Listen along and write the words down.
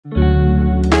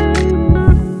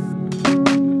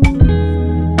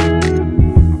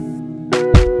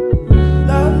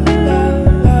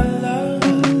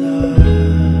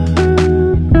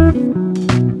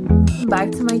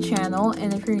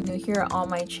here on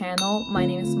my channel. My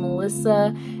name is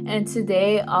Melissa, and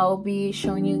today I'll be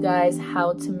showing you guys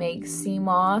how to make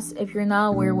Seamoss. If you're not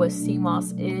aware what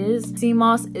Seamoss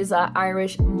is an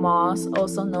Irish moss,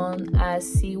 also known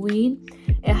as seaweed.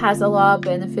 It has a lot of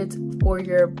benefits for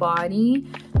your body,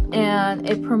 and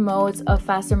it promotes a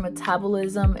faster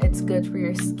metabolism. It's good for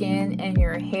your skin and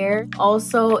your hair.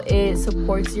 Also, it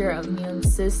supports your immune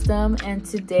system, and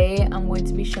today I'm going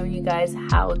to be showing you guys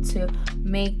how to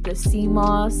make the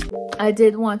Seamoss. I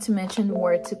did want to mention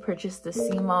where to purchase the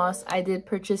Seamoss. I did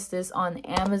purchase this on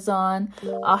Amazon.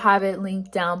 I'll have it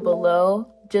linked down below.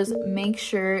 Just make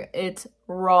sure it's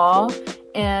raw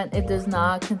and it does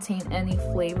not contain any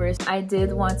flavors. I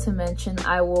did want to mention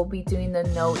I will be doing the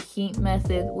no heat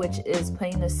method, which is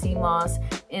putting the Seamoss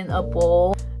in a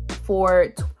bowl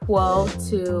for 12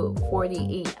 to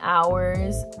 48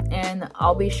 hours, and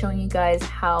I'll be showing you guys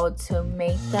how to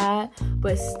make that,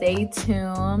 but stay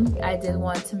tuned. I did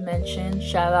want to mention,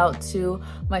 shout out to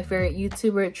my favorite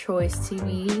YouTuber, Troyce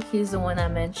TV. He's the one I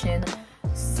mentioned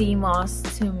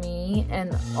Seamoss to me,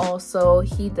 and also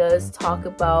he does talk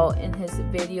about in his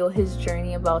video his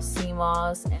journey about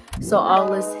Seamoss, so I'll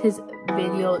list his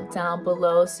video down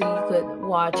below so you could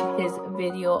watch his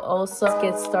video. Also, let's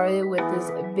get started with this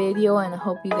video and I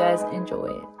hope you guys enjoy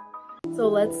it. So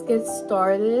let's get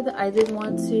started. I did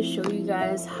want to show you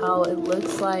guys how it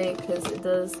looks like because it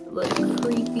does look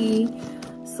creepy.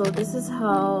 So this is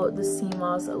how the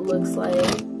Seamoss looks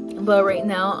like. But right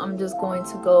now, I'm just going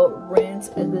to go rinse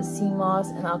the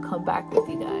Seamoss and I'll come back with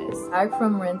you guys. Back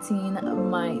from rinsing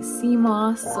my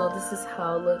Seamoss, so this is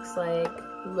how it looks like.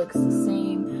 It looks the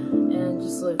same and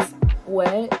just looks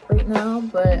wet right now.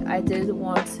 But I did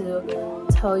want to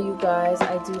tell you guys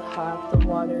I do have the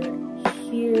water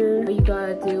here. What you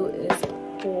gotta do is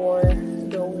pour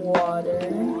the water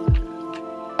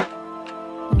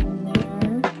in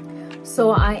there. So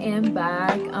I am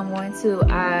back. I'm going to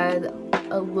add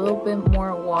a little bit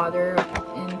more water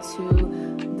into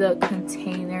the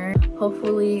container.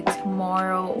 Hopefully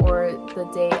tomorrow or the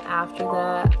day after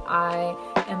that I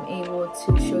am able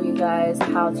to show you guys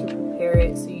how to prepare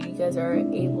it so you guys are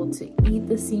able to eat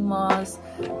the Seamoss.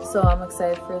 So I'm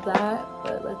excited for that,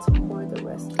 but let's pour the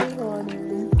rest of the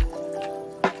water.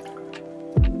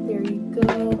 There you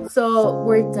go. So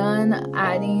we're done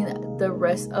adding the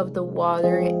rest of the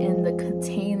water in the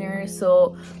container,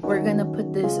 so we're gonna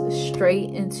put this straight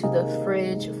into the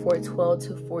fridge for 12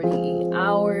 to 48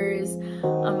 hours.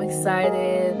 I'm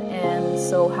excited and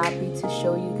so happy to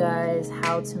show you guys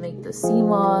how to make the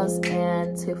Seamoss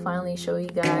and to finally show you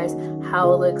guys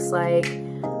how it looks like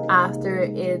after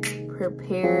it's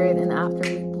prepared and after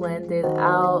we blend it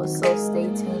out. So stay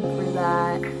tuned for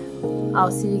that.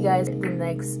 I'll see you guys the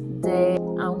next day.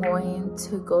 I'm going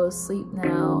to go to sleep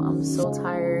now. I'm so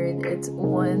tired. It's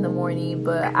 1 in the morning,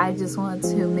 but I just wanted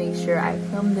to make sure I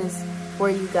filmed this for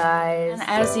you guys. And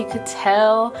as you could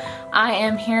tell, I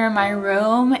am here in my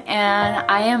room and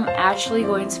I am actually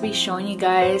going to be showing you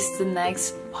guys the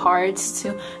next parts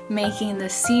to making the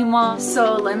Seamoss.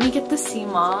 So let me get the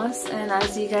Seamoss, and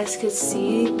as you guys could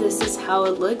see, this is how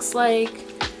it looks like.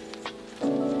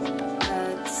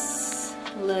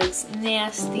 Looks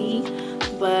nasty,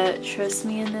 but trust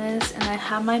me in this. And I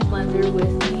have my blender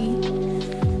with me.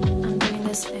 I'm doing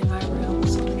this in my room,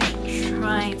 so I'm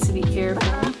trying to be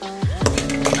careful.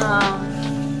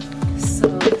 So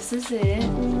this is it,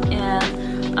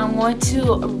 and I'm going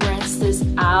to rinse this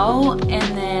out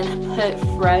and then put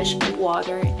fresh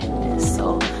water in this.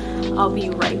 So I'll be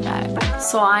right back.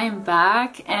 So I am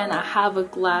back and I have a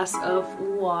glass of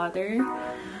water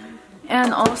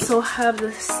and also have the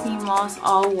Seamoss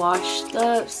all washed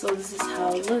up. So this is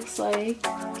how it looks like,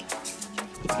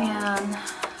 and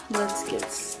let's get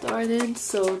started.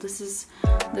 So this is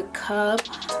the cup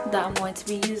that I'm going to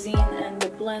be using, and the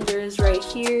blender is right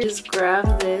here. Just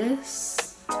grab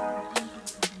this,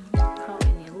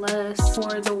 probably need less,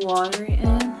 pour the water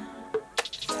in.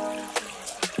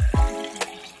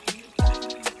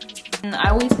 And I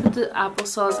always put the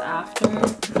applesauce after.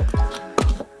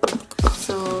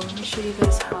 So let me show you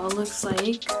guys how it looks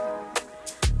like.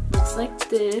 Looks like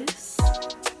this.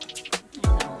 I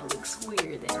know it looks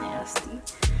weird and nasty,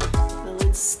 but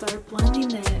let's start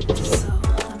blending it. So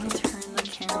let me turn the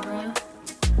camera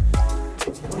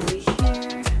over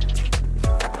here.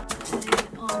 Put it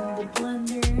on the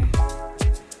blender.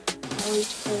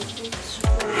 Always perfect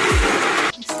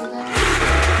stroke. You see that?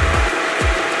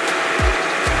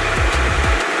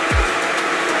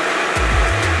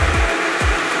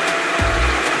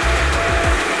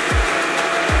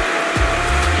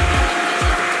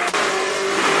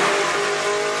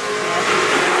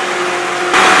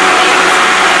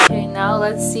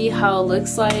 Let's see see how it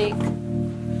looks like.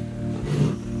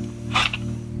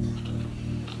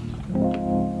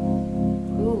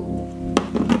 Ooh.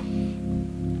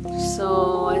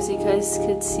 So as you guys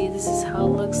could see, this is how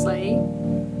it looks like.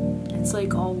 It's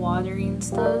like all watery and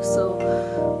stuff. So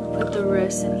I'm gonna put the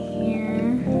rest in here.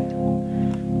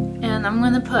 And I'm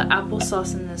gonna put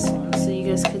applesauce in this one so you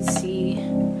guys could see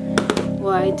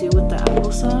what I do with the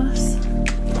applesauce.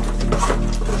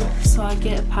 So I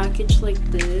get a package like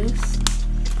this.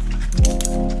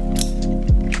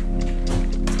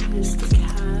 Here's the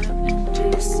cap and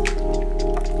just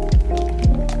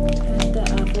add the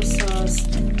applesauce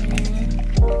in there.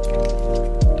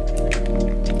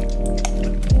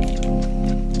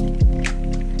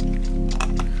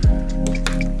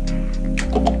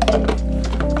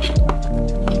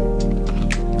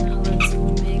 Now let's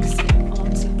mix it all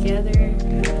together.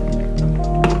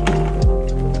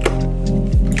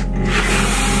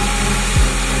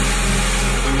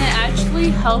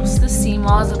 Helps the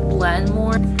Seamoss blend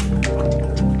more.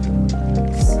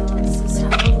 So this is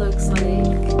how it looks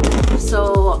like.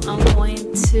 So I'm going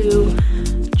to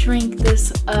drink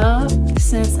this up.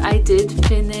 Since I did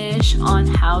finish on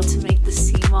how to make the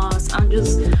Seamoss, I'm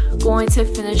just going to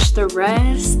finish the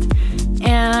rest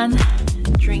and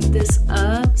drink this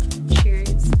up.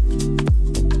 Cheers.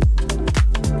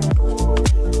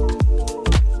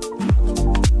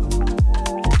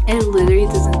 It literally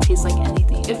doesn't taste like anything.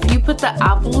 If you put the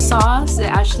applesauce, it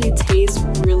actually tastes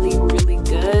really, really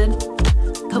good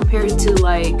compared to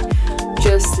like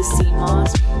just the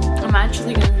Seamoss. I'm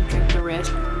actually gonna drink the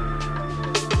rest.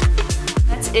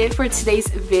 That's it for today's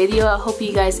video. I hope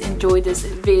you guys enjoyed this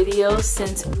video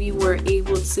since we were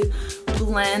able to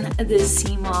blend the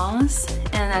Seamoss.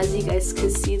 And as you guys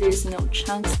could see, there's no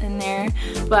chunks in there,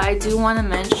 but I do want to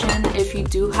mention, if you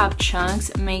do have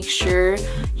chunks, make sure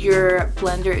your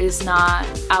blender is not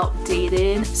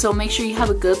outdated. So make sure you have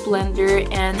a good blender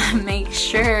and make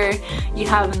sure you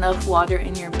have enough water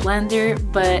in your blender.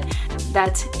 But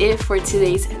that's it for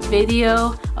today's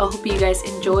video. I hope you guys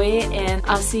enjoy it, and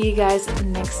I'll see you guys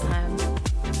next time.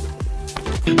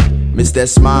 Miss that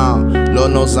smile,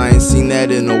 Lord knows I ain't seen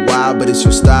that in a while, but it's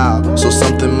your style, so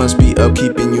something must be up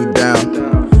keeping you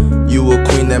down. You a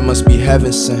queen that must be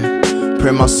heaven sent.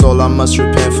 Pray my soul, I must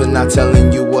repent for not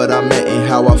telling you what I meant and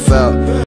how I felt.